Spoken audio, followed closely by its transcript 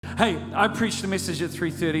Hey, I preached a message at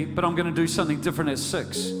 3:30, but I'm going to do something different at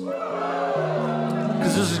 6.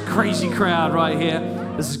 Because this is a crazy crowd right here.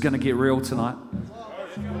 This is going to get real tonight.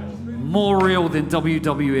 More real than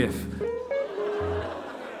WWF.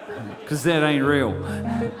 Because that ain't real.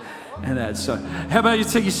 And that's so. How about you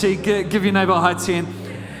take your seat, give your neighbor a high 10.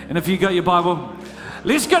 And if you got your Bible,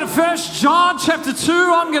 let's go to 1 John chapter 2.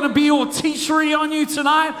 I'm going to be all teachery on you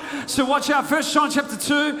tonight. So watch out. 1 John chapter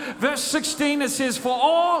 2, verse 16. It says, "For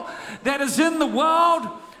all that is in the world,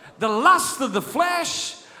 the lust of the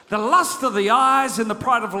flesh, the lust of the eyes, and the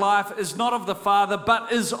pride of life is not of the Father,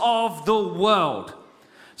 but is of the world."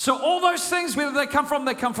 So all those things, where do they come from?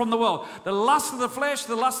 They come from the world. The lust of the flesh,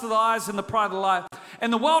 the lust of the eyes, and the pride of life.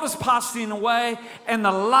 And the world is passing away, and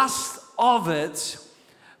the lust of it.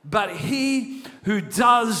 But he who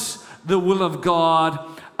does the will of God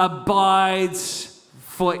abides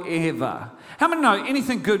forever. How many know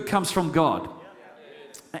anything good comes from God?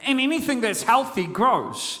 And anything that's healthy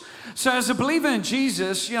grows. So as a believer in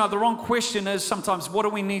Jesus, the wrong question is sometimes, what do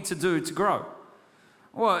we need to do to grow?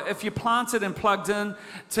 Well, if you're planted and plugged in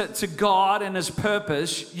to God and His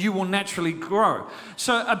purpose, you will naturally grow.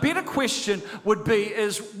 So a better question would be,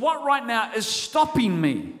 is what right now is stopping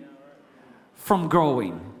me from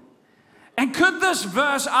growing? And could this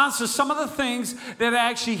verse answer some of the things that are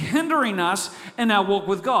actually hindering us in our walk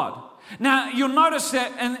with God? Now, you'll notice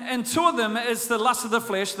that in two of them, it's the lust of the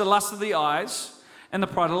flesh, the lust of the eyes, and the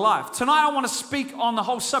pride of life. Tonight, I want to speak on the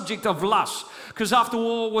whole subject of lust, because after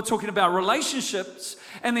all, we're talking about relationships,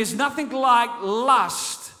 and there's nothing like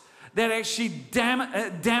lust that actually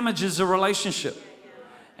damages a relationship.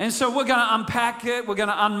 And so we're going to unpack it, we're going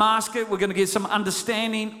to unmask it, we're going to get some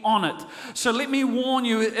understanding on it. So let me warn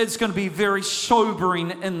you, it's going to be very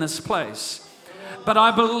sobering in this place. But I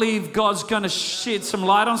believe God's going to shed some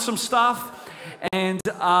light on some stuff, and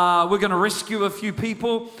we're going to rescue a few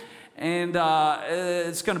people. And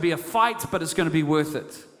it's going to be a fight, but it's going to be worth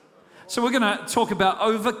it. So we're going to talk about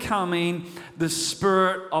overcoming the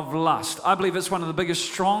spirit of lust. I believe it's one of the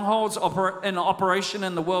biggest strongholds in operation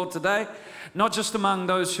in the world today. Not just among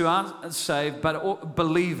those who aren't saved, but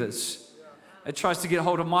believers. It tries to get a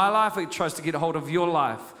hold of my life. It tries to get a hold of your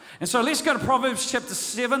life. And so let's go to Proverbs chapter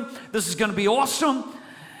 7. This is going to be awesome.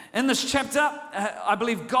 In this chapter, I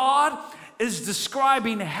believe God is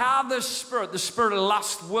describing how the spirit of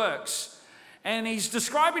lust works. And he's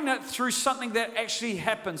describing it through something that actually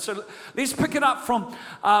happened. So let's pick it up from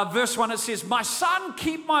verse 1. It says, "My son,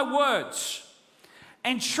 keep my words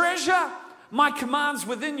and treasure my commands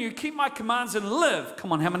within you." Keep my commands and live.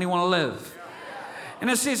 Come on, how many want to live?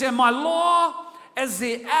 And it says, "And my law as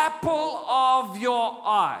the apple of your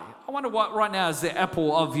eye." I wonder what right now is the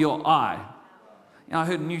apple of your eye. I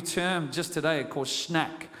heard a new term just today called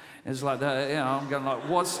snack. It's like that, I'm going like,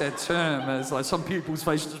 what's that term? It's like some people's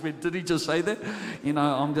faces just went, did he just say that?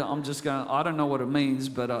 I'm just going, I don't know what it means,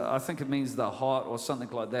 but I think it means the hot or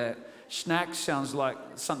something like that. Snack sounds like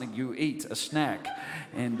something you eat, a snack.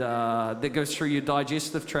 And that goes through your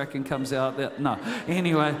digestive tract and comes out. No,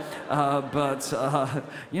 anyway, all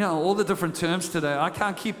the different terms today. I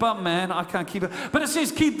can't keep up, man. I can't keep up. But it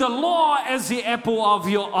says, keep the law as the apple of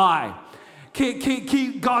your eye.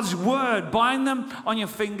 Keep God's word, bind them on your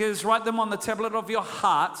fingers, write them on the tablet of your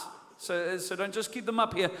heart. So don't just keep them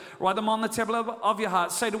up here. Write them on the tablet of your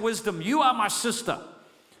heart. Say to wisdom, you are my sister.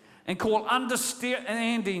 And call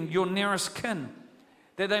understanding your nearest kin,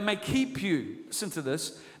 that they may keep you, listen to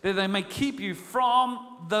this, that they may keep you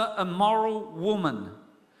from the immoral woman,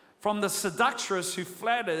 from the seductress who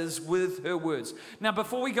flatters with her words. Now,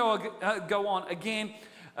 before we go on, again,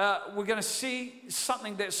 we're going to see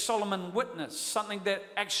something that Solomon witnessed, something that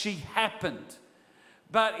actually happened.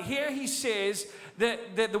 But here he says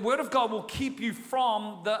that the word of God will keep you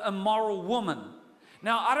from the immoral woman.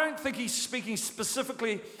 Now, I don't think he's speaking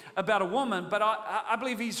specifically about a woman, but I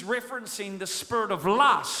believe he's referencing the spirit of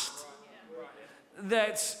lust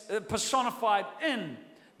that's personified in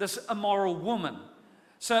this immoral woman.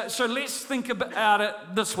 So let's think about it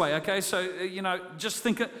this way, okay? So, just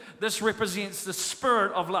think this represents the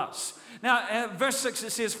spirit of lust. Now, verse 6,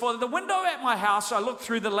 it says, "For the window at my house I looked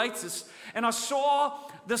through the lattice, and I saw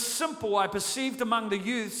the simple, I perceived among the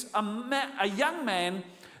youths a young man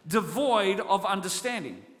devoid of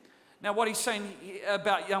understanding." Now, what he's saying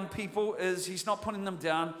about young people is he's not putting them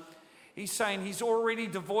down. He's saying he's already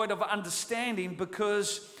devoid of understanding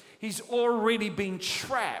because he's already been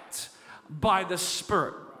trapped by the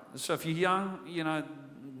Spirit. So if you're young,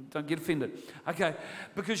 don't get offended. Okay,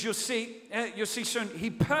 because you'll see soon, he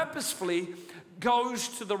purposefully goes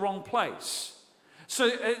to the wrong place. So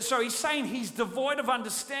he's saying he's devoid of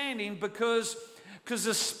understanding because because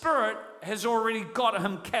the spirit has already got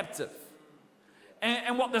him captive.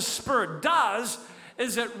 And what the spirit does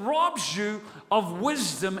is it robs you of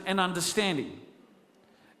wisdom and understanding.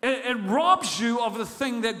 It robs you of the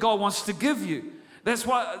thing that God wants to give you. That's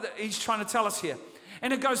what he's trying to tell us here.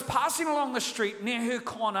 And it goes, passing along the street near her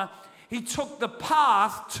corner, he took the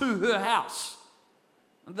path to her house.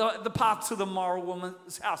 The path to the moral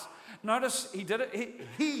woman's house. Notice he did it.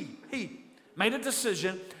 He made a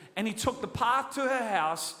decision, and he took the path to her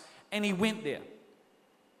house, and he went there.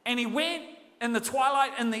 And he went in the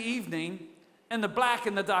twilight, in the evening, in the black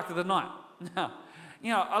and the dark of the night. Now,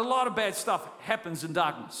 a lot of bad stuff happens in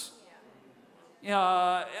darkness.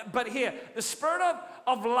 But here, the spirit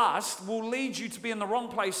of lust will lead you to be in the wrong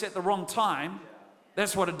place at the wrong time.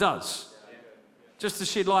 That's what it does. Just to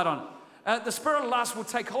shed light on it. The spirit of lust will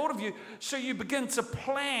take hold of you, so you begin to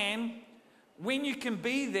plan when you can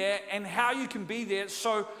be there and how you can be there,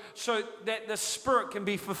 so that the spirit can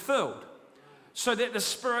be fulfilled, so that the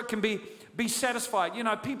spirit can be satisfied.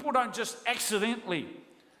 People don't just accidentally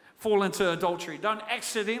fall into adultery. Don't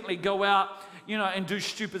accidentally go out, and do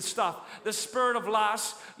stupid stuff. The spirit of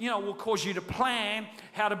lust, will cause you to plan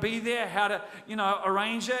how to be there, how to,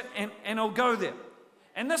 arrange it, and it'll go there.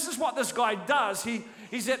 And this is what this guy does.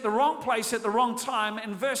 He's at the wrong place at the wrong time.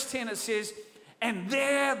 In verse 10 it says, and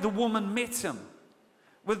there the woman met him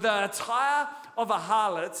with the attire of a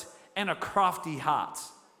harlot and a crafty heart.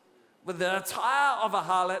 With the attire of a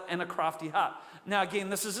harlot and a crafty heart. Now again,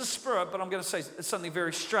 this is a spirit, but I'm going to say something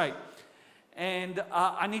very straight. And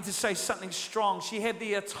I need to say something strong. She had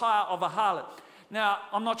the attire of a harlot. Now,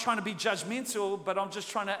 I'm not trying to be judgmental, but I'm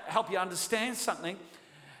just trying to help you understand something.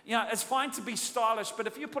 It's fine to be stylish, but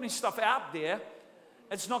if you're putting stuff out there,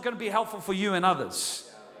 it's not going to be helpful for you and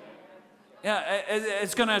others.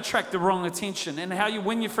 It's going to attract the wrong attention. And how you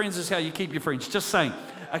win your friends is how you keep your friends. Just saying.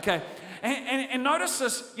 Okay. And notice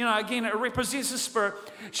this, again, it represents the spirit.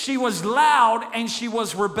 She was loud and she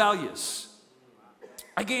was rebellious.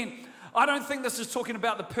 Again, I don't think this is talking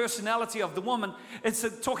about the personality of the woman. It's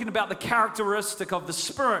talking about the characteristic of the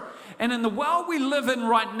spirit. And in the world we live in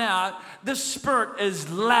right now, the spirit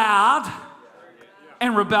is loud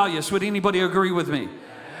and rebellious. Would anybody agree with me?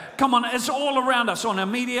 Come on, it's all around us, on our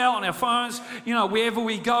media, on our phones, wherever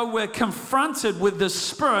we go, we're confronted with this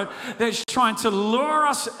spirit that's trying to lure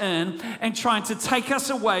us in and trying to take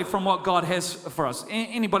us away from what God has for us.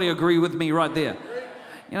 Anybody agree with me right there?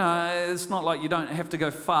 It's not like you don't have to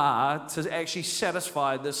go far to actually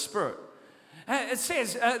satisfy this spirit. It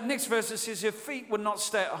says, next verse, it says, her feet would not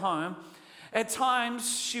stay at home. At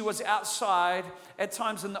times she was outside, at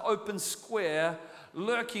times in the open square,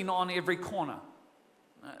 lurking on every corner.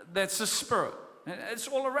 That's the spirit. It's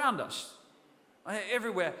all around us,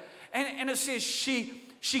 everywhere. And it says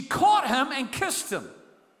she caught him and kissed him.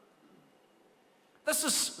 This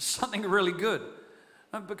is something really good,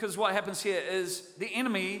 because what happens here is the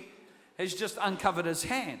enemy has just uncovered his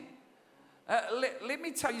hand. Let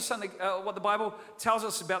me tell you something, what the Bible tells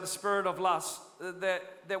us about the spirit of lust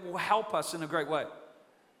that will help us in a great way.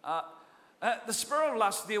 The spirit of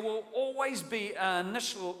lust, there will always be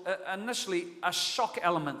initially a shock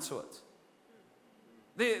element to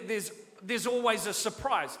it. There's always a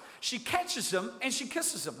surprise. She catches him and she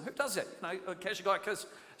kisses him. Who does that? Catch a guy kiss.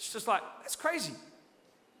 It's just like, that's crazy.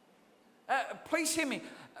 Please hear me.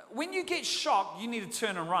 When you get shocked, you need to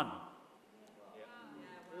turn and run.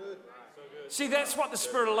 See, that's what the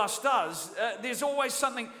spirit of lust does. There's always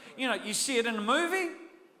something, you see it in a movie.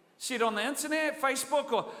 See it on the internet,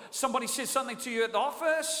 Facebook, or somebody says something to you at the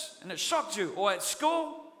office and it shocked you, or at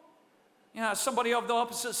school. Somebody of the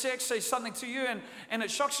opposite sex says something to you and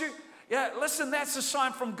it shocks you. Listen, that's a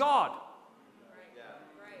sign from God.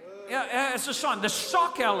 It's a sign. The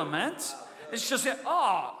shock element is just that,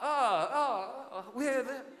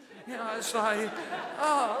 it's like,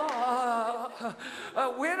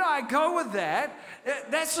 where do I go with that?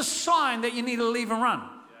 That's a sign that you need to leave and run.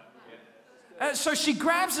 So she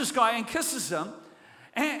grabs this guy and kisses him.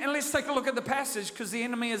 And let's take a look at the passage, because the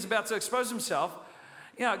enemy is about to expose himself.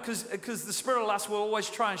 Because the spirit of lust will always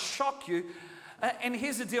try and shock you. And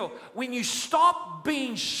here's the deal. When you stop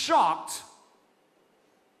being shocked,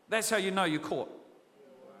 that's how you know you're caught.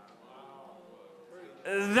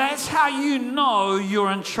 That's how you know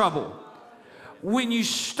you're in trouble. When you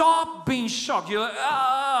stop being shocked, you're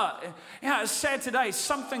like, it's sad today.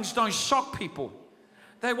 Some things don't shock people.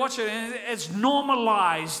 They watch it and it's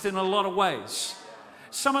normalized in a lot of ways.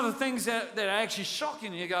 Some of the things that are actually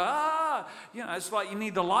shocking, you go, it's like you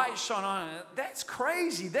need the light shone on it. That's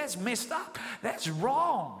crazy. That's messed up. That's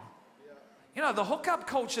wrong. The hookup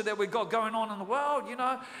culture that we've got going on in the world,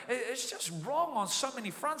 it's just wrong on so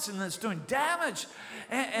many fronts, and it's doing damage.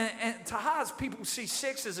 And to hearts, people see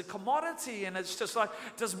sex as a commodity, and it's just like,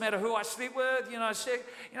 it doesn't matter who I sleep with, sex,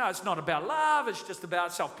 it's not about love, it's just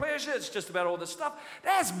about self-pleasure, it's just about all this stuff.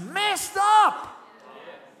 That's messed up.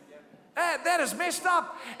 That is messed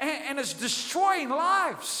up, and it's destroying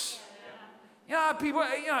lives. People,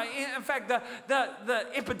 in fact, the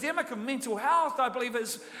epidemic of mental health, I believe,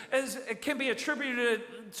 it can be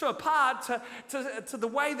attributed to a part to the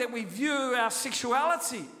way that we view our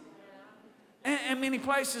sexuality. In many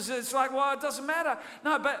places, it's like, well, it doesn't matter.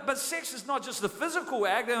 No, but sex is not just the physical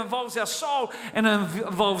act. It involves our soul and it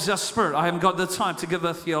involves our spirit. I haven't got the time to give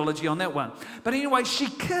a theology on that one. But anyway, she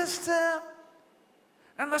kissed him.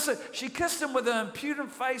 And listen, she kissed him with an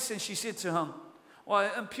impudent face, and she said to him,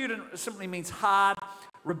 well, impudent simply means hard,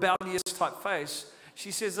 rebellious type face.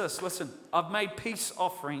 She says this, listen, I've made peace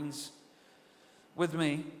offerings with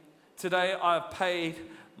me. Today I've paid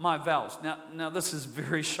my vows. Now this is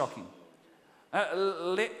very shocking.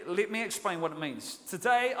 Let me explain what it means.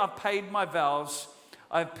 Today I've paid my vows.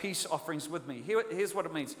 I have peace offerings with me. Here's what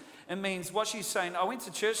it means. It means what she's saying, I went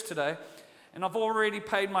to church today, and I've already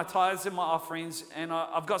paid my tithes and my offerings, and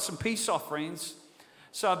I've got some peace offerings.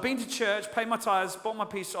 So I've been to church, paid my tithes, bought my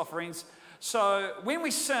peace offerings. So when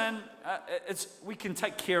we sin, we can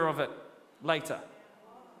take care of it later.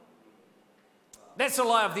 That's a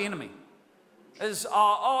lie of the enemy.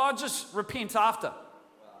 I'll just repent after.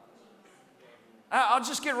 I'll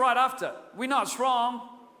just get right after. We know it's wrong.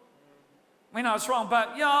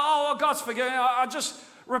 But God's forgiving. I'll just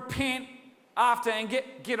repent after and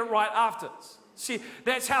get it right after. See,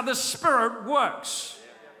 that's how the Spirit works.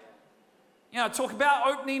 Talk about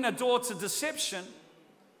opening a door to deception.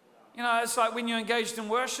 It's like when you're engaged in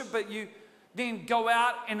worship, but you then go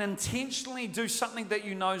out and intentionally do something that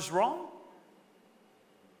you know is wrong.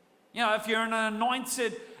 If you're in an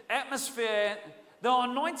anointed atmosphere, the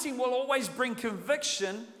anointing will always bring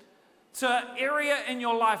conviction to an area in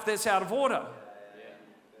your life that's out of order.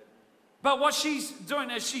 But what she's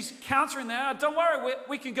doing is she's countering that. Don't worry,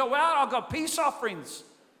 we can go out. I've got peace offerings.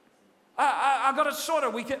 I got it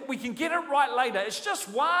sorted. We can get it right later. It's just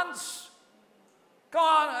once.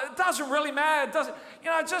 God, it doesn't really matter. It doesn't,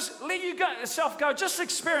 just let yourself go. Just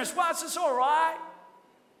experience once. It's all right.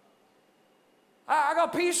 I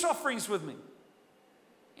got peace offerings with me.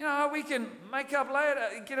 We can make up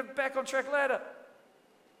later, get it back on track later.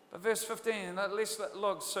 But verse 15, let's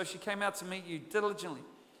look. So she came out to meet you diligently,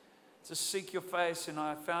 to seek your face, and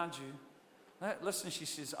I found you. Listen, she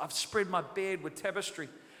says, I've spread my bed with tapestry,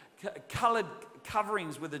 colored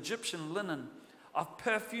coverings with Egyptian linen. I've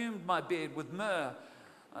perfumed my bed with myrrh.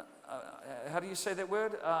 How do you say that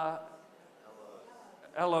word?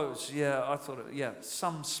 Aloes. Yeah, I thought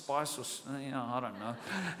some spice or, I don't know.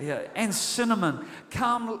 Yeah, and cinnamon.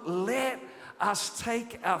 Come, let us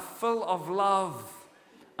take our fill of love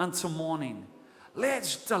until morning.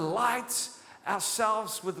 Let's delight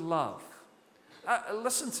ourselves with love.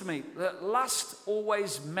 Listen to me. Lust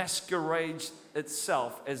always masquerades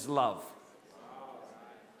itself as love.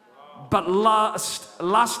 But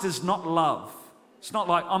lust is not love. It's not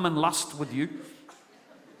like I'm in lust with you.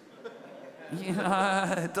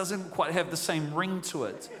 It doesn't quite have the same ring to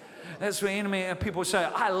it. That's where enemy people say,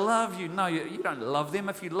 I love you. No, you don't love them.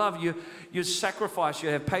 If you love, you sacrifice, you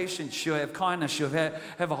have patience, you have kindness, you have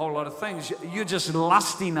a whole lot of things. You're just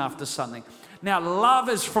lusting after something. Now, love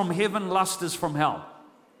is from heaven, lust is from hell.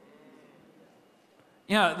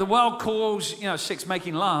 The world calls, sex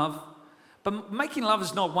making love, but making love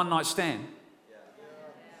is not one night stand.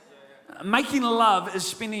 Making love is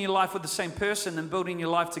spending your life with the same person and building your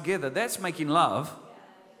life together. That's making love.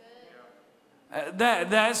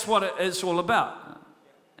 That's what it's all about.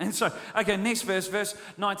 And so, okay, next verse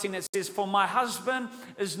 19, it says, for my husband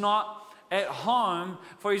is not at home,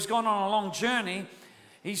 for he's gone on a long journey.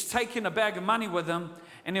 He's taken a bag of money with him,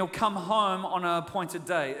 and he'll come home on an appointed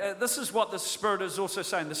day. This is what the Spirit is also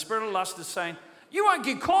saying. The spirit of lust is saying, you won't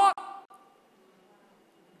get caught.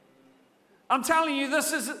 I'm telling you,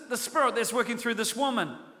 this is the Spirit that's working through this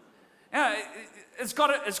woman. It's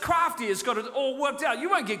crafty. It's got it all worked out. You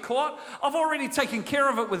won't get caught. I've already taken care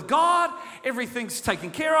of it with God. Everything's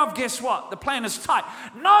taken care of. Guess what? The plan is tight.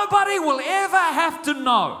 Nobody will ever have to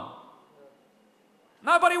know.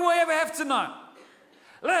 Nobody will ever have to know.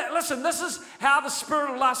 Listen, this is how the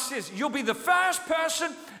spirit of lust says. You'll be the first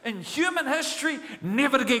person in human history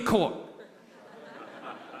never to get caught.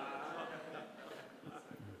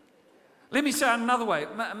 Let me say it another way.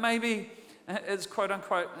 Maybe it's quote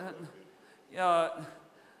unquote not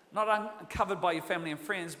uncovered by your family and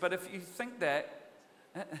friends, but if you think that,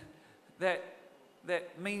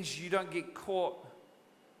 that means you don't get caught.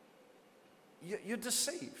 You're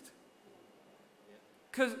deceived.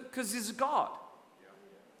 Because there's a God.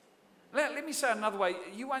 Let me say it another way.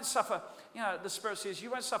 You won't suffer, the Spirit says,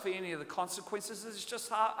 you won't suffer any of the consequences. It's just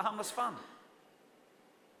harmless fun.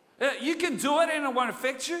 You can do it and it won't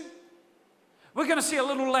affect you. We're going to see a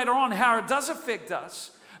little later on how it does affect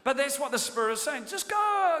us. But that's what the Spirit is saying. Just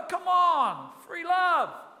go, come on, free love.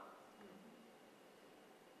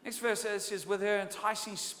 Next verse says, with her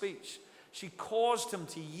enticing speech, she caused him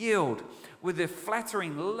to yield. With her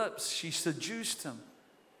flattering lips, she seduced him.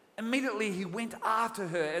 Immediately he went after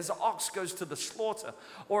her as an ox goes to the slaughter,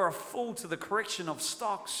 or a fool to the correction of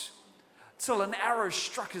stocks, till an arrow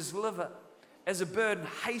struck his liver, as a bird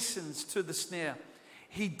hastens to the snare.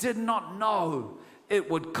 He did not know it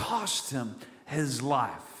would cost him his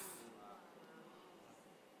life.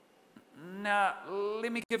 Now,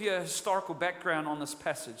 let me give you a historical background on this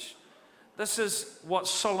passage. This is what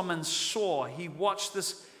Solomon saw. He watched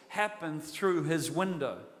this happen through his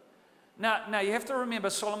window. Now you have to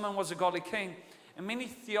remember, Solomon was a godly king, and many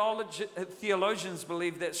theologians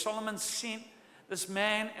believe that Solomon sent this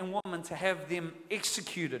man and woman to have them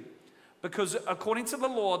executed, because according to the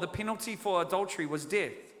law, the penalty for adultery was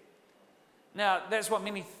death. Now, that's what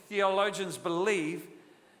many theologians believe.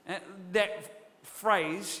 That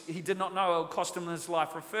phrase, he did not know it would cost him his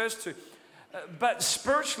life, refers to. But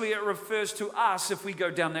spiritually, it refers to us if we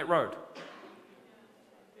go down that road.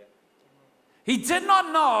 He did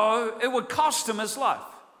not know it would cost him his life.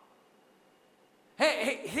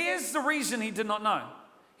 Here's the reason he did not know.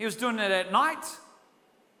 He was doing it at night,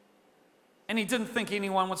 and he didn't think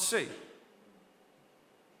anyone would see.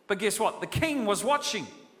 But guess what? The king was watching.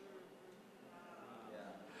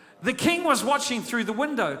 The king was watching through the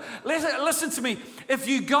window. Listen to me. If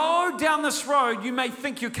you go down this road, you may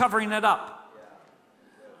think you're covering it up.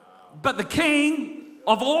 But the king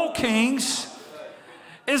of all kings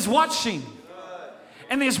is watching.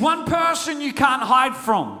 And there's one person you can't hide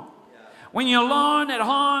from. When you're alone at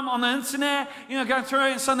home on the internet, going through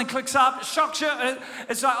and something clicks up, it shocks you.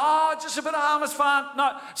 It's like, just a bit of harmless fun.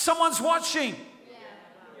 No, someone's watching.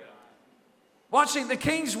 Watching. The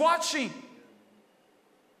king's watching.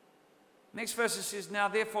 Next verse it says, now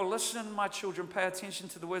therefore listen, my children, pay attention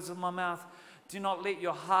to the words of my mouth. Do not let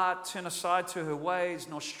your heart turn aside to her ways,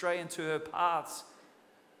 nor stray into her paths.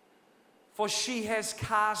 For she has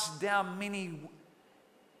cast down many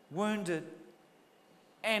wounded,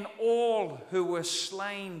 and all who were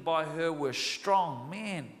slain by her were strong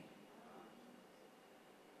men.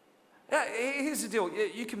 Here's the deal.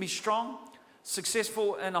 You can be strong,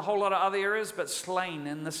 successful in a whole lot of other areas, but slain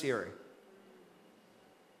in this area.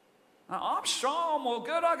 I'm strong, I'm all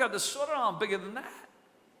good, I got this sorted, I'm bigger than that.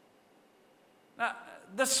 Now,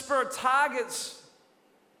 the Spirit targets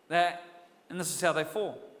that, and this is how they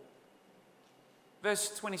fall. Verse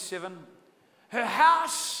 27, her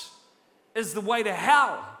house is the way to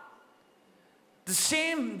hell,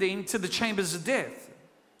 descending to the chambers of death.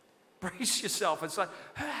 Brace yourself. It's like,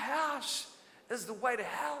 her house is the way to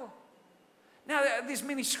hell. Now, there's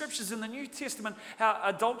many scriptures in the New Testament how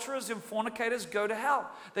adulterers and fornicators go to hell.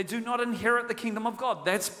 They do not inherit the kingdom of God.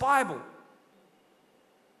 That's Bible.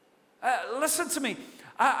 Listen to me.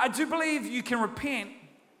 I do believe you can repent.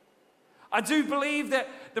 I do believe that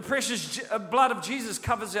the precious blood of Jesus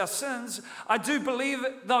covers our sins. I do believe,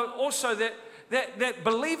 though, also that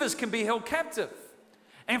believers can be held captive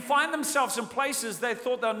and find themselves in places they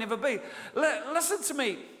thought they'll never be. Listen to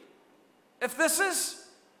me. If this is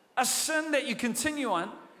a sin that you continue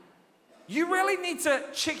on, you really need to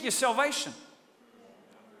check your salvation.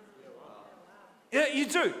 Yeah, you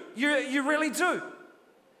do. You really do.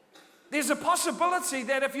 There's a possibility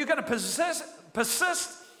that if you're going to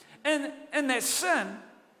persist in that sin,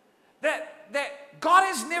 that God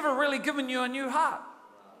has never really given you a new heart.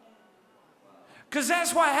 Because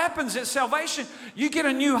that's what happens at salvation. You get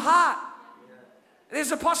a new heart.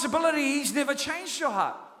 There's a possibility He's never changed your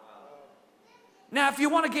heart. Now, if you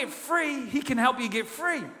want to get free, He can help you get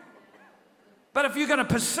free. But if you're going to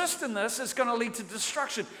persist in this, it's going to lead to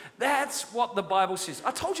destruction. That's what the Bible says.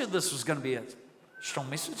 I told you this was going to be a strong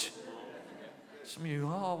message. Some of you,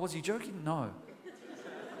 was he joking? No.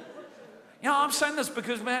 I'm saying this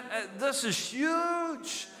because, man, this is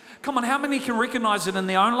huge. Come on, how many can recognize it in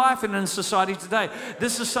their own life and in society today?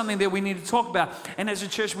 This is something that we need to talk about. And as a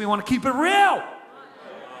church, we want to keep it real.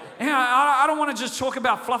 I don't want to just talk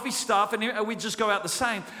about fluffy stuff and we just go out the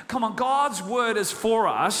same. Come on, God's word is for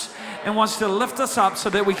us and wants to lift us up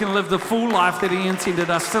so that we can live the full life that He intended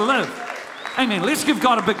us to live. Amen. Let's give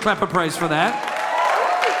God a big clap of praise for that.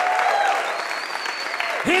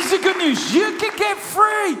 Here's the good news. You can get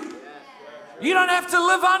free. You don't have to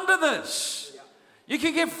live under this. You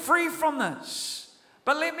can get free from this.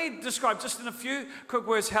 But let me describe just in a few quick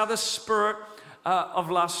words how this spirit of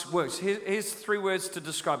lust works. Here's 3 words to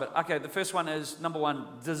describe it. Okay, the first one is, number 1,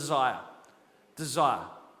 desire. Desire.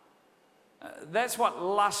 That's what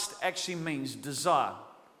lust actually means, desire.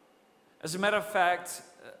 As a matter of fact,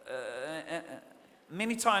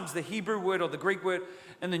 many times the Hebrew word or the Greek word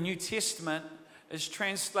in the New Testament is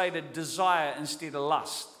translated desire instead of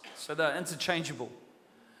lust. So they're interchangeable.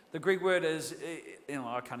 The Greek word is,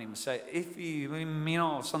 I can't even say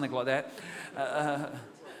or something like that.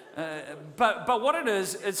 But what it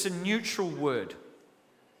is, it's a neutral word.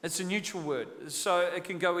 It's a neutral word. So it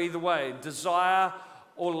can go either way, desire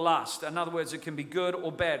or lust. In other words, it can be good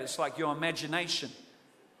or bad. It's like your imagination.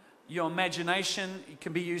 Your imagination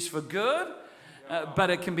can be used for good, but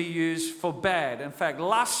it can be used for bad. In fact,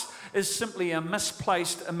 lust is simply a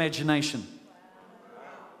misplaced imagination.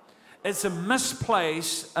 It's a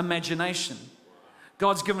misplaced imagination.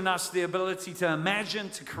 God's given us the ability to imagine,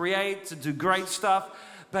 to create, to do great stuff,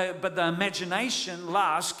 but the imagination,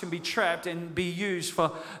 lust, can be trapped and be used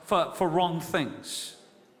for wrong things.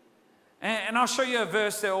 And I'll show you a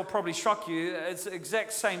verse that will probably shock you. It's the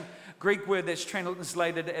exact same Greek word that's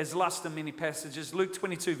translated as lust in many passages. Luke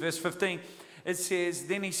 22, verse 15, it says,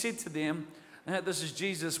 "Then he said to them," this is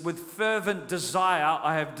Jesus, "with fervent desire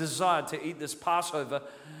I have desired to eat this Passover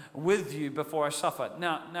with you before I suffer."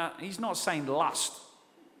 Now he's not saying lust.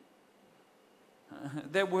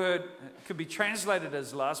 That word could be translated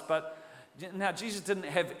as lust, but now Jesus didn't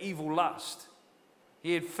have evil lust.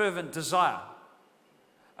 He had fervent desire.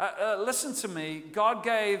 Listen to me. God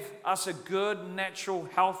gave us a good, natural,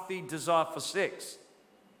 healthy desire for sex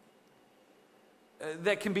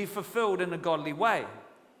that can be fulfilled in a godly way.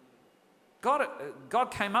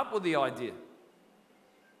 God came up with the idea.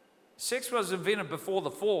 Sex was invented before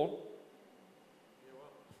the fall.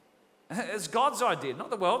 It's God's idea, not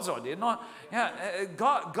the world's idea.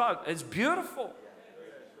 God, it's beautiful.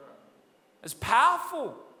 It's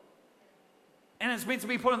powerful. And it's meant to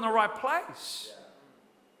be put in the right place.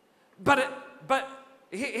 But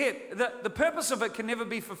the purpose of it can never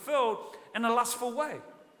be fulfilled in a lustful way.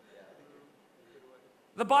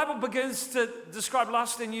 The Bible begins to describe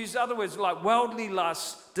lust and use other words like worldly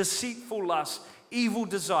lust, deceitful lust, evil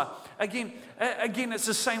desire. Again, it's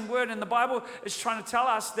the same word, and the Bible is trying to tell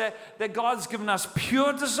us that God's given us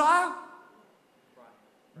pure desire,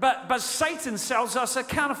 but Satan sells us a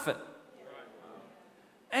counterfeit.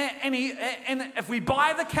 And if we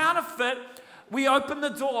buy the counterfeit, we open the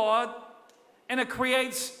door and it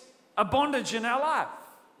creates a bondage in our life.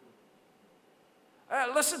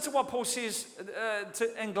 Listen to what Paul says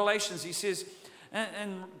in Galatians. He says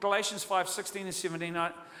in Galatians 5:16 and 17,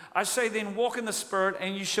 I say then, walk in the Spirit,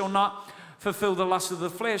 and you shall not fulfill the lust of the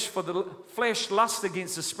flesh. For the flesh lusts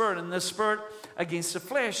against the Spirit, and the Spirit against the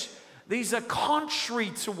flesh. These are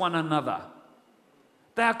contrary to one another.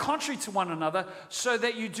 They are contrary to one another, so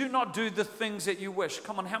that you do not do the things that you wish.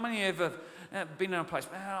 Come on, how many of you have been in a place,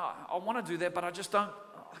 man, I want to do that, but I just don't,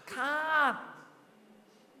 I can't.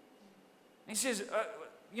 He says,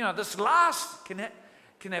 this lust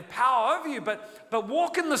can have power over you, but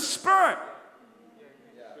walk in the Spirit.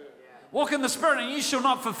 Walk in the Spirit, and you shall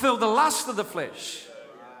not fulfill the lust of the flesh.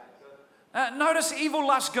 Notice evil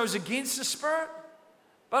lust goes against the Spirit,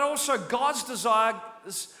 but also God's desire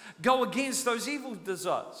go against those evil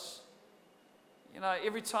desires.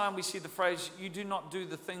 Every time we see the phrase, you do not do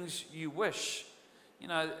the things you wish,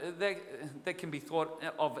 that can be thought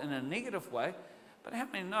of in a negative way. But how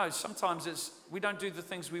many know sometimes we don't do the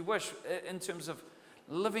things we wish in terms of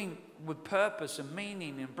living with purpose and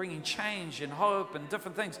meaning and bringing change and hope and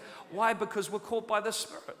different things. Why? Because we're caught by the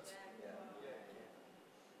Spirit.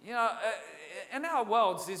 In our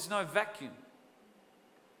worlds, there's no vacuum.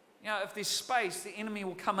 If there's space, the enemy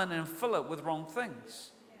will come in and fill it with wrong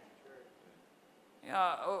things.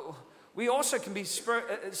 We also can be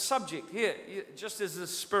subject here, just as the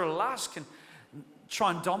spirit of lust can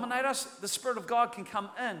try and dominate us, the Spirit of God can come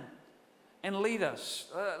in and lead us.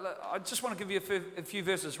 I just want to give you a few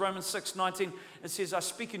verses. Romans 6:19, it says, I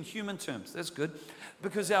speak in human terms. That's good.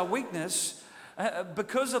 Because of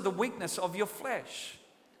the weakness of your flesh.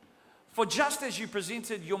 For just as you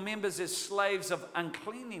presented your members as slaves of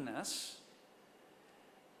uncleanness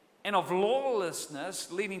and of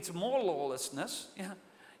lawlessness, leading to more lawlessness,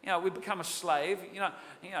 we become a slave.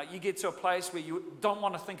 You get to a place where you don't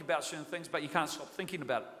want to think about certain things, but you can't stop thinking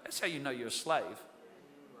about it. That's how you know you're a slave.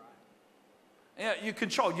 You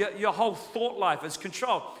control. Your whole thought life is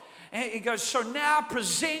controlled. And he goes, so now you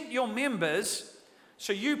present your members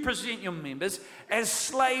as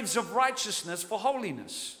slaves of righteousness for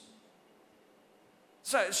holiness.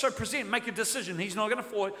 So present, make a decision. He's not going to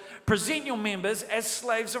fall. Present your members as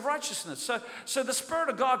slaves of righteousness. So the Spirit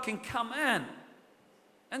of God can come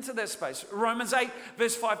into that space. Romans 8,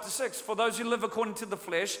 verse 5 to 6. For those who live according to the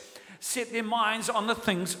flesh, set their minds on the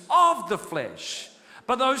things of the flesh.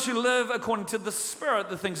 But those who live according to the Spirit,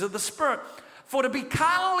 the things of the Spirit. For to be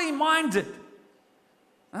carnally minded,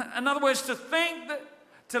 in other words,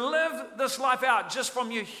 to live this life out just from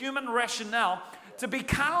your human rationale, to be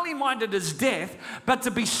carnally minded is death, but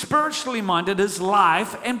to be spiritually minded is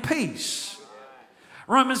life and peace.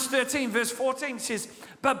 Romans 13, verse 14 says,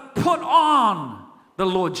 but put on the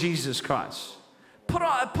Lord Jesus Christ. Put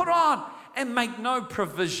on and make no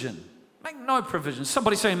provision. Make no provision.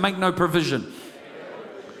 Somebody say, make no provision.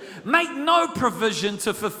 Make no provision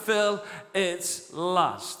to fulfill its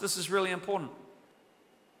lust. This is really important.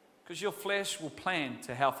 Because your flesh will plan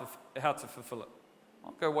to how to fulfill it.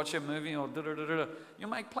 I'll go watch a movie or da-da-da-da. You'll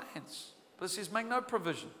make plans. But it says make no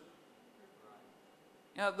provision.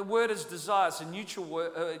 You know, the word is desires. A neutral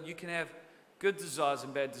word. You can have good desires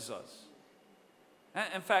and bad desires.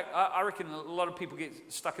 In fact, I reckon a lot of people get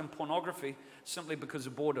stuck in pornography simply because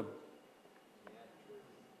of boredom.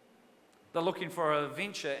 They're looking for an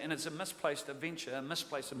adventure, and it's a misplaced adventure, a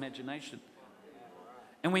misplaced imagination.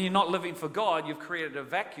 And when you're not living for God, you've created a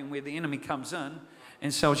vacuum where the enemy comes in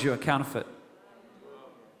and sells you a counterfeit.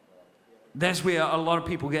 That's where a lot of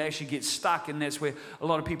people actually get stuck, and that's where a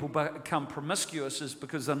lot of people become promiscuous, is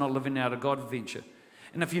because they're not living out a God adventure.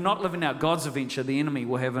 And if you're not living out God's adventure, the enemy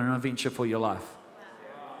will have an adventure for your life.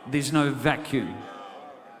 There's no vacuum.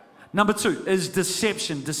 Number 2 is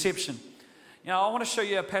deception. Deception. You know, I want to show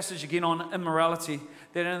you a passage again on immorality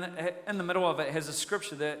that in the middle of it has a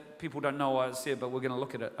scripture that people don't know why it's there, but we're going to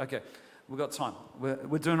look at it. Okay, we've got time.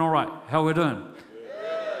 We're doing all right. How are we doing?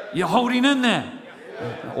 You're holding in there.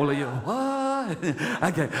 All of you, what?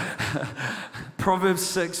 Okay. Proverbs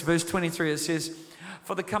 6, verse 23, it says,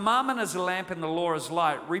 for the commandment is a lamp and the law is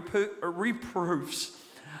light, reproofs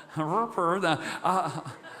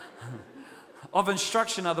of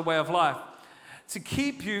instruction are the way of life, to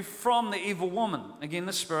keep you from the evil woman, again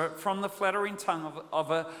the spirit, from the flattering tongue of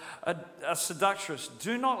a seductress.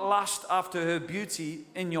 Do not lust after her beauty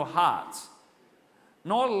in your heart,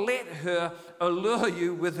 nor let her allure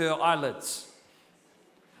you with her eyelids.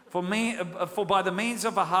 For by the means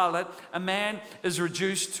of a harlot, a man is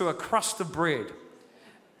reduced to a crust of bread.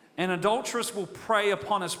 An adulteress will prey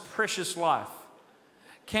upon his precious life.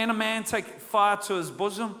 Can a man take fire to his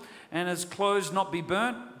bosom and his clothes not be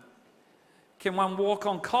burnt? Can one walk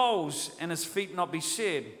on coals and his feet not be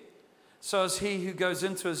seared? So is he who goes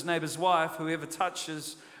into his neighbor's wife. Whoever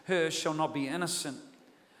touches her shall not be innocent.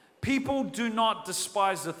 People do not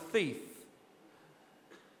despise a thief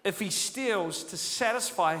if he steals to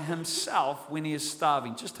satisfy himself when he is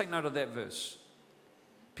starving. Just take note of that verse.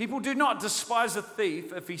 People do not despise a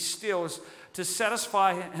thief if he steals to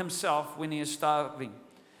satisfy himself when he is starving.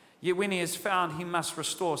 Yet when he is found, he must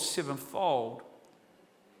restore sevenfold.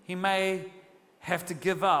 He may have to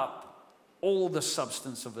give up all the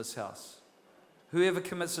substance of his house. Whoever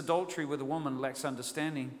commits adultery with a woman lacks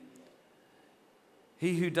understanding.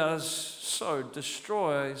 He who does so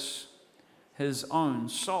destroys his own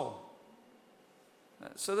soul.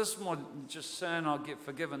 So this is more just saying I'll get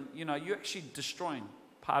forgiven. You know, you're actually destroying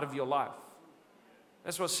part of your life.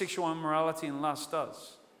 That's what sexual immorality and lust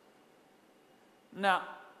does. Now,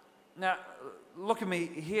 look at me.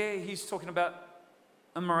 Here he's talking about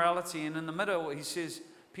immorality, and in the middle he says,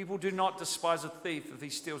 people do not despise a thief if he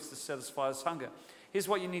steals to satisfy his hunger. Here's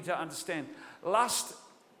what you need to understand. Lust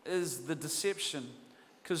is the deception,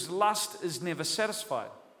 because lust is never satisfied.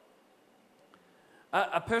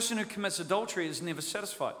 A person who commits adultery is never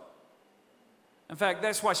satisfied. In fact,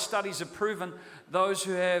 that's why studies have proven those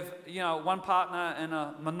who have, one partner in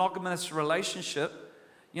a monogamous relationship,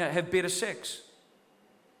 have better sex.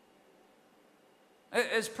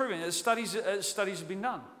 It's proven. Studies have been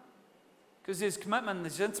done. Because there's commitment,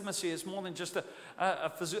 there's intimacy. It's more than just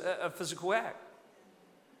a physical act.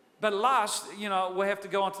 But lust, we have to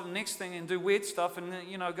go on to the next thing and do weird stuff and,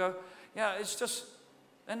 go, it's just,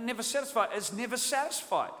 and never satisfied. It's never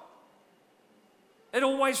satisfied. It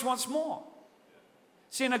always wants more.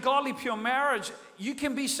 See, in a godly, pure marriage, you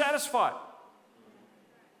can be satisfied.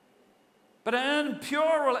 But in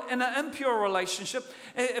an impure relationship,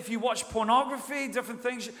 if you watch pornography, different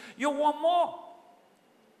things, you'll want more.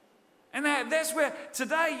 And that's where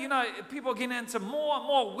today, people are getting into more and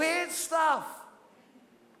more weird stuff.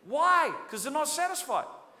 Why? Because they're not satisfied.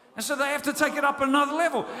 And so they have to take it up another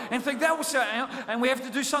level and think that will say, and we have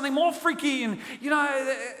to do something more freaky. And,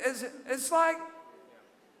 it's like,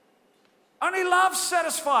 only love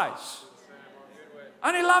satisfies.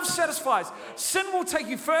 Only love satisfies. Sin will take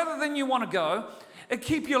you further than you want to go. It'll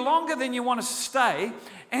keep you longer than you want to stay.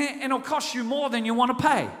 And it'll cost you more than you want to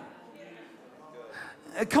pay.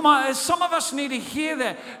 Come on, some of us need to hear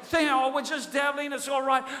that. Think, oh, we're just dabbling, it's all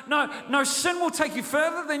right. No, sin will take you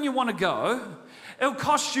further than you want to go. It'll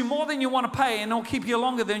cost you more than you want to pay, and it'll keep you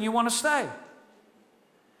longer than you want to stay.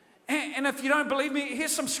 And if you don't believe me,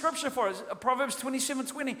 here's some scripture for us. Proverbs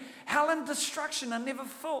 27:20. Hell and destruction are never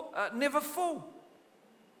full.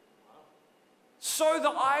 So the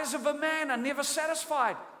eyes of a man are never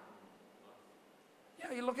satisfied.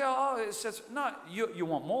 Yeah, you look at, oh, it says, no, you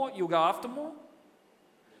want more, you'll go after more.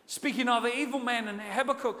 Speaking of the evil man in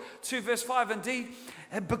Habakkuk 2 verse 5, indeed,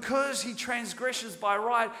 because he transgresses by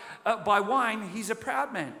wine, he's a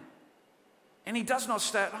proud man. And he does not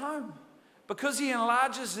stay at home. Because he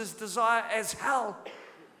enlarges his desire as hell,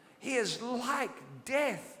 he is like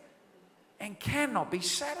death and cannot be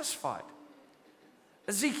satisfied.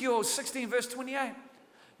 Ezekiel 16 verse 28.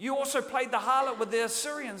 You also played the harlot with the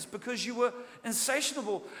Assyrians because you were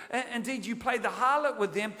insatiable. Indeed, you played the harlot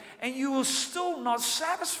with them and you were still not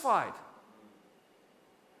satisfied.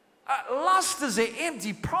 Lust is an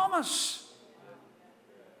empty promise.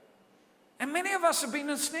 And many of us have been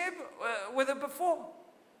ensnared with it before.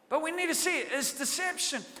 But we need to see it. It's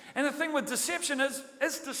deception. And the thing with deception is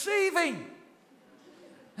it's deceiving.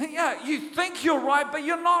 Yeah, you think you're right, but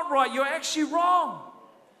you're not right. You're actually wrong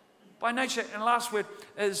by nature. And last word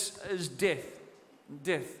is death.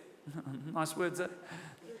 Death. Nice words, eh?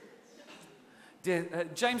 Death.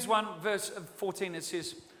 James 1 verse 14, it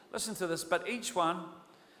says, listen to this, but each one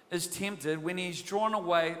is tempted when he's drawn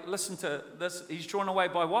away. Listen to this. He's drawn away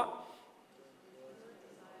by what?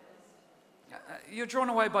 You're drawn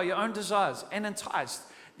away by your own desires and enticed.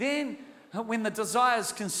 Then when the desire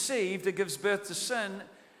is conceived, it gives birth to sin.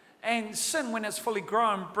 And sin, when it's fully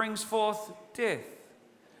grown, brings forth death.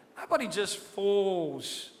 Nobody just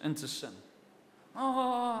falls into sin.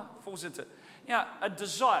 Falls into it. Yeah, a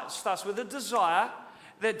desire starts with a desire.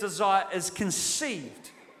 That desire is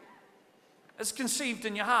conceived. It's conceived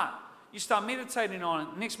in your heart. You start meditating on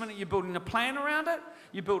it. Next minute, you're building a plan around it.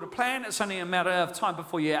 You build a plan. It's only a matter of time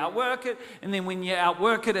before you outwork it. And then when you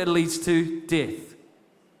outwork it, it leads to death.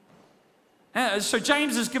 So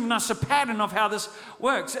James has given us a pattern of how this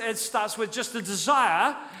works. It starts with just a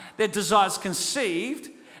desire. That desire is conceived.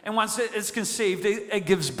 And once it is conceived, it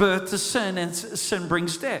gives birth to sin. And sin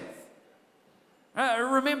brings death.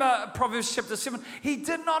 Remember Proverbs chapter 7. He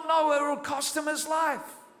did not know it would cost him his life.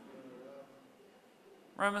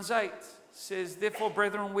 Romans 8 says, therefore,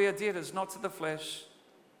 brethren, we are debtors, not to the flesh,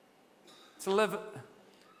 to live,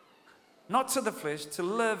 not to the flesh, to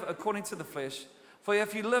live according to the flesh. For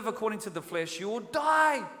if you live according to the flesh, you will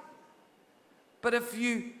die. But if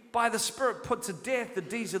you, by the Spirit, put to death the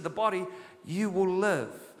deeds of the body, you will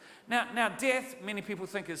live. Now, death, many people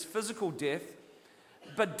think is physical death,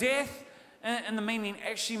 but death in the meaning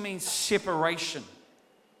actually means separation.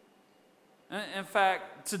 In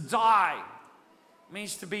fact, to die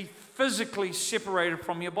means to be physically separated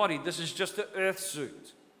from your body. This is just an earth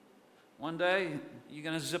suit. One day, you're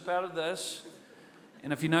going to zip out of this.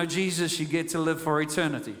 And if you know Jesus, you get to live for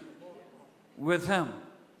eternity with him.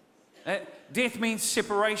 Death means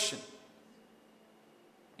separation.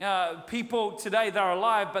 People today, they're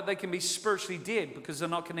alive, but they can be spiritually dead because they're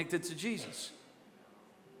not connected to Jesus.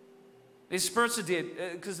 Their spirits are dead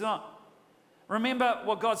because they're not. Remember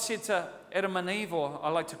what God said to Adam and Eve, or I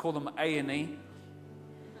like to call them A&E.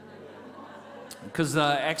 Because the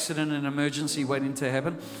accident and emergency waiting to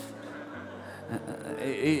happen.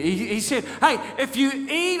 He said, hey, if you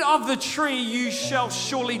eat of the tree, you shall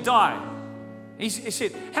surely die. He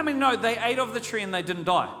said, how many know they ate of the tree and they didn't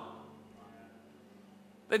die?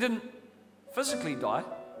 They didn't physically die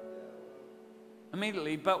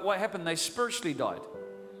immediately, but what happened? They spiritually died.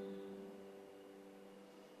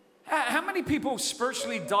 How many people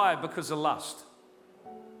spiritually die because of lust?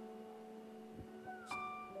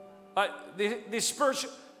 Like their spiritual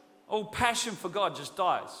passion for God just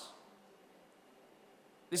dies.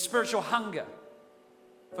 Their spiritual hunger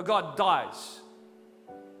for God dies.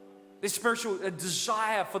 Their spiritual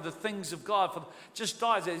desire for the things of God just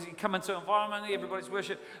dies. As you come into an environment, everybody's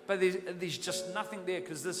worship, but there's just nothing there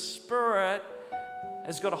because the Spirit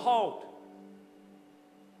has got a hold.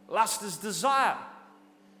 Lust is desire.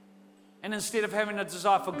 And instead of having a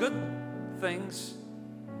desire for good things,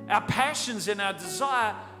 our passions and our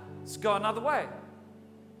desire go another way.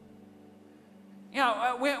 You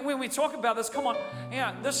know, when we talk about this, come on, you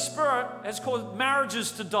know, this spirit has caused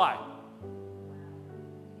marriages to die.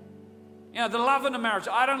 You know, the love in a marriage.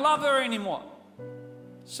 I don't love her anymore.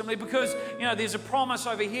 Simply because, there's a promise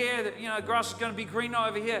over here that, grass is going to be greener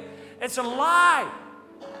over here. It's a lie.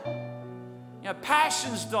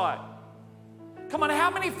 Passions die. Come on,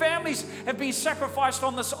 how many families have been sacrificed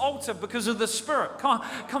on this altar because of the Spirit? Come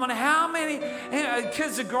on, how many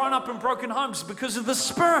kids have grown up in broken homes because of the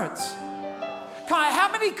Spirit? Come on,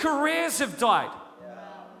 how many careers have died?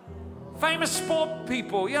 Famous sport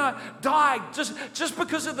people, died just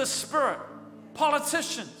because of the Spirit.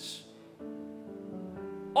 Politicians.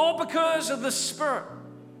 All because of the Spirit.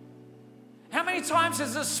 How many times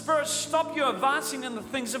has the Spirit stopped you advancing in the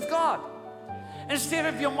things of God? Instead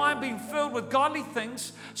of your mind being filled with godly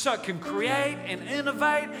things so it can create and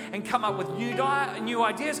innovate and come up with new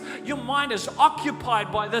ideas, your mind is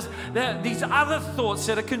occupied by these other thoughts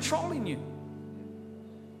that are controlling you.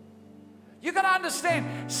 You've got to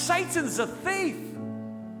understand, Satan's a thief.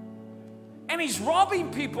 And he's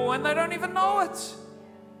robbing people and they don't even know it.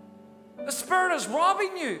 The Spirit is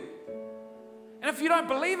robbing you. And if you don't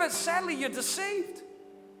believe it, sadly, you're deceived.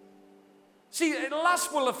 See,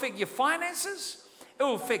 lust will affect your finances. It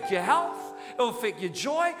will affect your health. It will affect your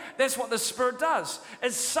joy. That's what the Spirit does.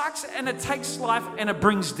 It sucks and it takes life and it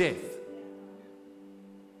brings death.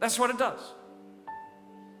 That's what it does.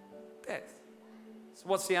 Death. So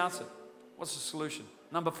what's the answer? What's the solution?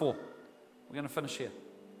 Number 4. We're going to finish here.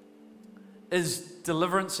 Is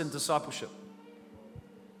deliverance and discipleship.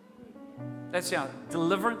 That's the answer.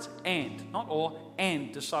 Deliverance and, not or,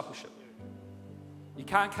 and discipleship. You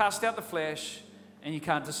can't cast out the flesh and you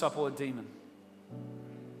can't disciple a demon.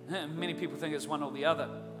 Many people think it's one or the other.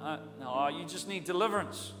 No, you just need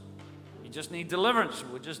deliverance. You just need deliverance.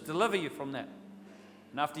 We'll just deliver you from that.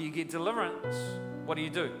 And after you get deliverance, what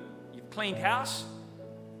do? You've cleaned house.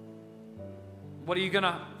 What are you going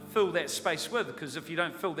to fill that space with? Because if you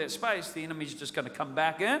don't fill that space, the enemy's just going to come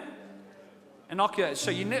back in and occupy.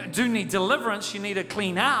 So you do need deliverance. You need a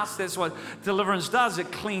clean house. That's what deliverance does.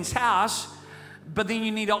 It cleans house. But then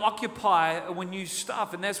you need to occupy with new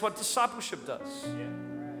stuff. And that's what discipleship does.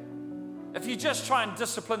 If you just try and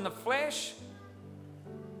discipline the flesh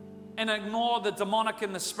and ignore the demonic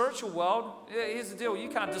in the spiritual world, here's the deal. You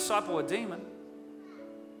can't disciple a demon.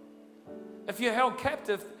 If you're held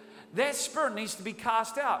captive, that spirit needs to be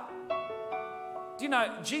cast out. Do you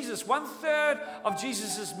know, Jesus, 1/3 of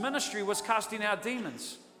Jesus' ministry was casting out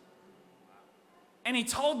demons. And he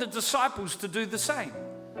told the disciples to do the same.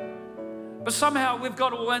 But somehow we've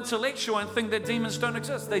got all intellectual and think that demons don't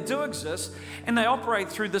exist. They do exist, and they operate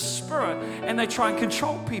through the Spirit, and they try and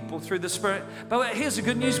control people through the Spirit. But here's the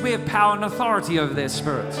good news. We have power and authority over their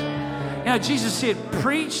spirits. Jesus said,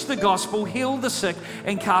 preach the gospel, heal the sick,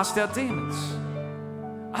 and cast out demons.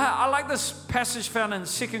 I like this passage found in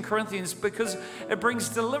 2 Corinthians because it brings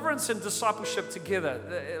deliverance and discipleship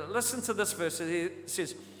together. Listen to this verse. It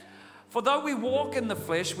says, for though we walk in the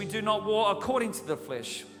flesh, we do not war according to the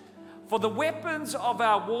flesh. For the weapons of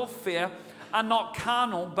our warfare are not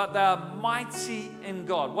carnal, but they are mighty in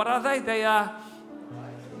God. What are they? They are,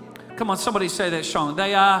 come on, somebody say that strong.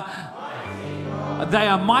 They are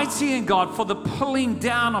mighty in God for the pulling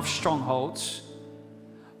down of strongholds,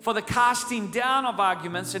 for the casting down of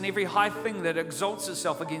arguments and every high thing that exalts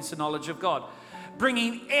itself against the knowledge of God.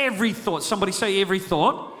 Bringing every thought, somebody say every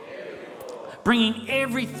thought. Bringing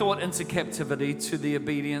every thought into captivity to the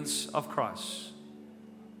obedience of Christ.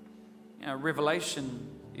 Revelation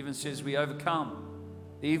even says we overcome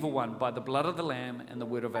the evil one by the blood of the Lamb and the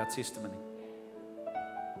word of our testimony.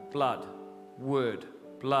 Blood, word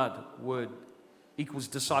equals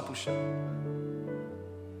discipleship.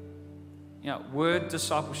 Word,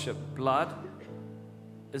 discipleship, blood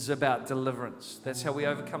is about deliverance. That's how we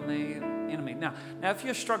overcome the enemy. Now, if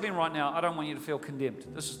you're struggling right now, I don't want you to feel condemned.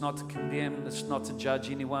 This is not to condemn. This is not to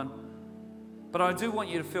judge anyone. But I do want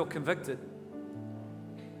you to feel convicted.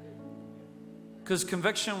 Because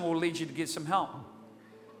conviction will lead you to get some help.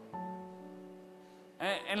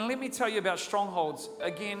 And let me tell you about strongholds.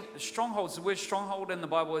 Again, strongholds, the word stronghold in the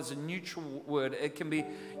Bible is a neutral word. It can be,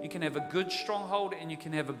 you can have a good stronghold and you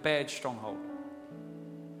can have a bad stronghold.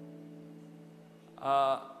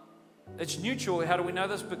 It's neutral. How do we know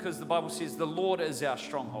this? Because the Bible says the Lord is our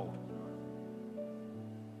stronghold.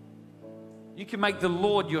 You can make the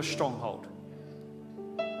Lord your stronghold.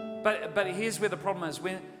 But here's where the problem is.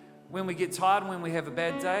 When we get tired, when we have a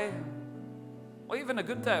bad day, or even a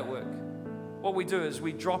good day at work, what we do is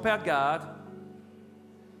we drop our guard,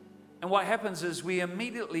 and what happens is we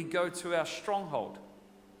immediately go to our stronghold.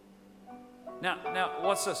 Now,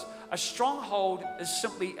 what's this? A stronghold is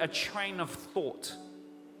simply a train of thought.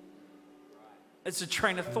 It's a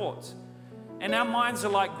train of thought. And our minds are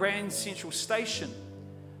like Grand Central Station.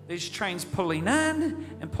 There's trains pulling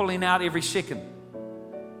in and pulling out every second.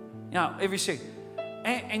 You know, every second.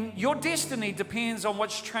 And your destiny depends on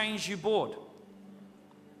which trains you board.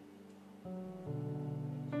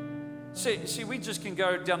 See, we just can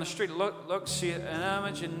go down the street, look, see an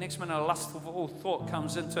image, and next minute a lustful thought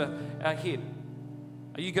comes into our head.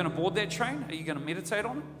 Are you going to board that train? Are you going to meditate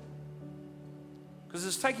on it? Because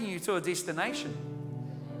it's taking you to a destination.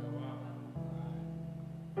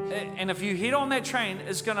 And if you head on that train,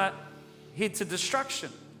 it's going to head to destruction.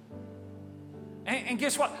 And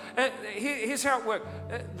guess what? Here's how it works.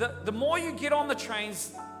 The more you get on the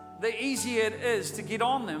trains, the easier it is to get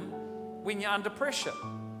on them when you're under pressure.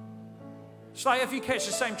 It's like if you catch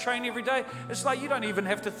the same train every day, it's like you don't even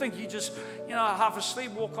have to think. You just, half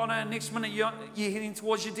asleep, walk on it, and next minute you're heading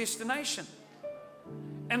towards your destination.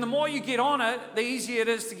 And the more you get on it, the easier it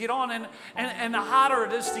is to get on, and the harder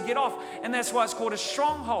it is to get off. And that's why it's called a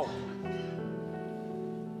stronghold.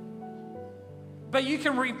 But you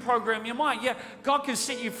can reprogram your mind. Yeah, God can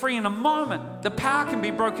set you free in a moment. The power can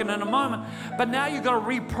be broken in a moment. But now you've got to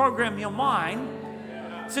reprogram your mind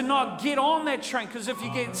to not get on that train. Because if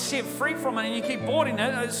you get set free from it and you keep boarding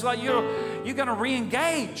it, it's like you're going to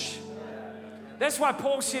re-engage. That's why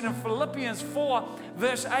Paul said in Philippians 4,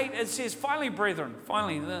 verse 8, it says, finally, brethren,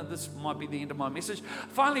 this might be the end of my message.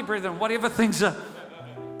 Finally, brethren, whatever things are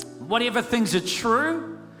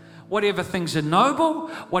true, whatever things are noble,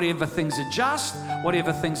 whatever things are just,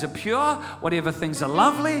 whatever things are pure, whatever things are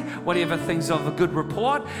lovely, whatever things are of a good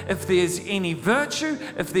report, if there's any virtue,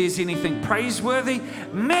 if there's anything praiseworthy,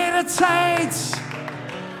 meditate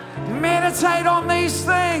on these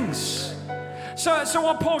things. So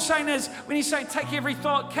what Paul's saying is, when he's saying take every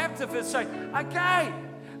thought captive, it's saying, okay,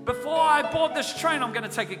 before I board this train, I'm going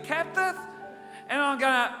to take it captive, and I'm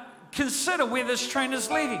going to consider where this train is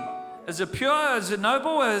leading. Is it pure? Is it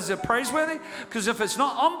noble? Is it praiseworthy? Because if it's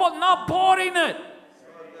not, I'm not boarding it.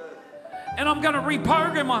 And I'm going to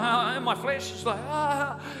reprogram my flesh. It's like,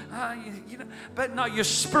 but no, your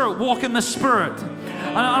spirit, walk in the spirit.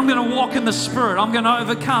 I'm going to walk in the spirit. I'm going to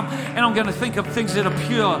overcome. And I'm going to think of things that are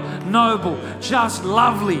pure, noble, just,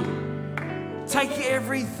 lovely. Take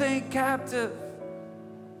everything captive.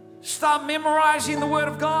 Start memorizing the Word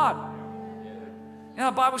of God. The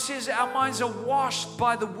Bible says our minds are washed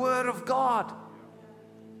by the Word of God.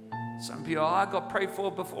 Some people, I got prayed for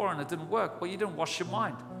before and it didn't work. Well, you didn't wash your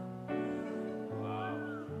mind.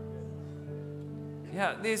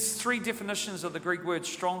 Yeah, there's 3 definitions of the Greek word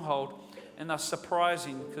stronghold, and they're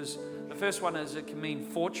surprising because the first one is it can mean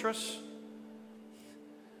fortress.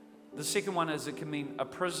 The second one is it can mean a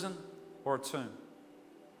prison or a tomb.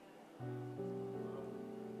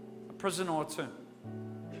 A prison or a tomb.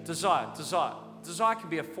 Desire. Desire can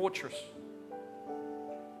be a fortress.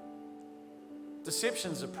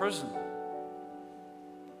 Deception's a prison.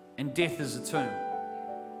 And death is a tomb.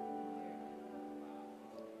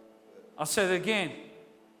 I'll say that again.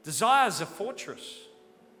 Desire is a fortress.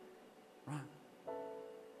 Right?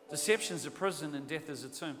 Deception's a prison and death is a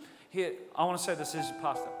tomb. Here, I want to say this as a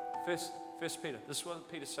pastor. First Peter. This is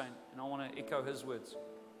what Peter's saying, and I want to echo his words.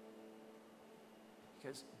 He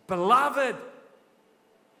goes, beloved,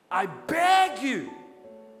 I beg you,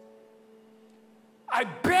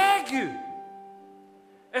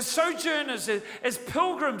 as sojourners, as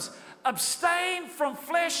pilgrims, abstain from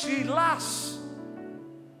fleshly lusts,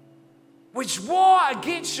 which war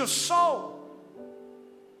against your soul.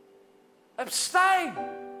 Abstain,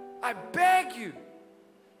 I beg you.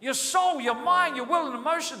 Your soul, your mind, your will and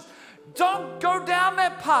emotions, don't go down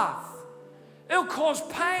that path. It'll cause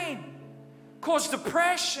pain, cause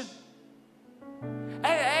depression.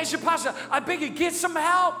 As your pastor, I beg you, get some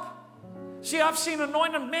help. See, I've seen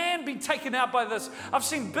anointed men be taken out by this. I've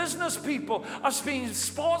seen business people. I've seen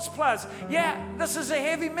sports players. Yeah, this is a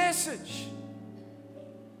heavy message.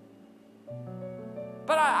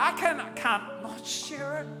 But I can't not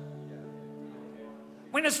share it.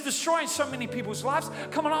 When it's destroying so many people's lives,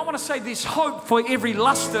 come on, I want to say there's hope for every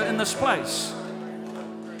luster in this place.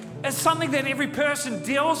 It's something that every person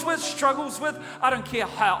deals with, struggles with. I don't care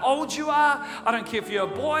how old you are. I don't care if you're a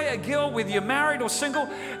boy, a girl, whether you're married or single.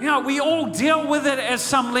 We all deal with it at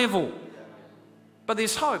some level. But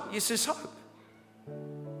there's hope. Yes, there's hope.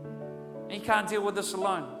 And you can't deal with this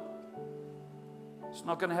alone. It's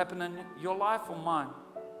not going to happen in your life or mine.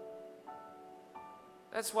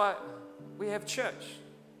 That's why we have church.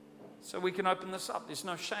 So we can open this up. There's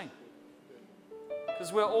no shame.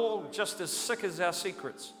 Because we're all just as sick as our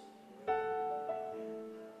secrets.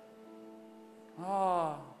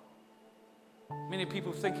 Oh, many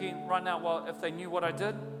people thinking right now, well, if they knew what I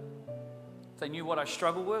did, if they knew what I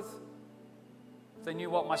struggle with, if they knew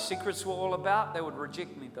what my secrets were all about, they would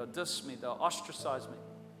reject me, they'll diss me, they'll ostracize me.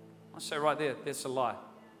 I say right there, that's a lie.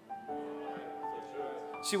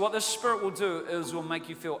 See, what this Spirit will do is will make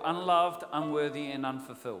you feel unloved, unworthy, and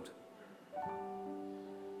unfulfilled.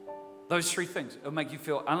 Those three things. It'll make you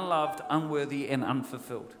feel unloved, unworthy, and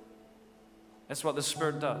unfulfilled. That's what the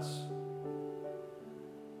Spirit does.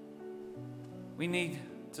 We need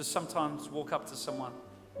to sometimes walk up to someone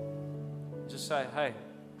and just say, hey,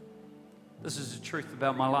 this is the truth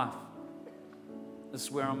about my life. This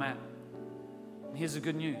is where I'm at. And here's the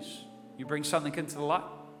good news. You bring something into the light,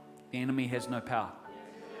 the enemy has no power.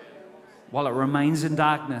 While it remains in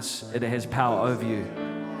darkness, it has power over you.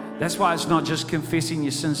 That's why it's not just confessing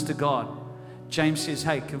your sins to God. James says,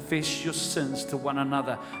 hey, confess your sins to one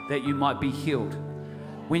another that you might be healed.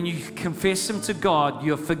 When you confess them to God,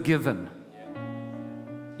 you're forgiven.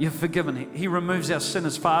 You're forgiven. He removes our sin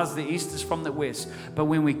as far as the east is from the west. But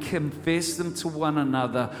when we confess them to one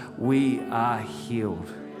another, we are healed.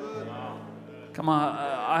 Come on,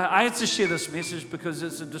 I had to share this message because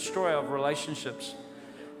it's a destroyer of relationships.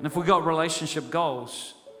 And if we've got relationship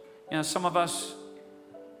goals, some of us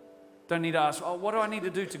don't need to ask, oh, what do I need to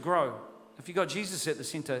do to grow? If you've got Jesus at the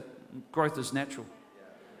center, growth is natural.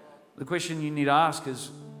 The question you need to ask is,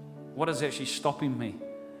 what is actually stopping me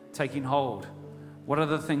taking hold? What are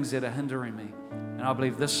the things that are hindering me? And I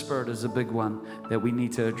believe this Spirit is a big one that we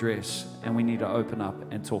need to address and we need to open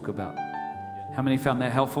up and talk about. How many found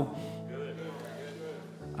that helpful?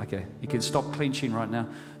 Okay, you can stop clenching right now.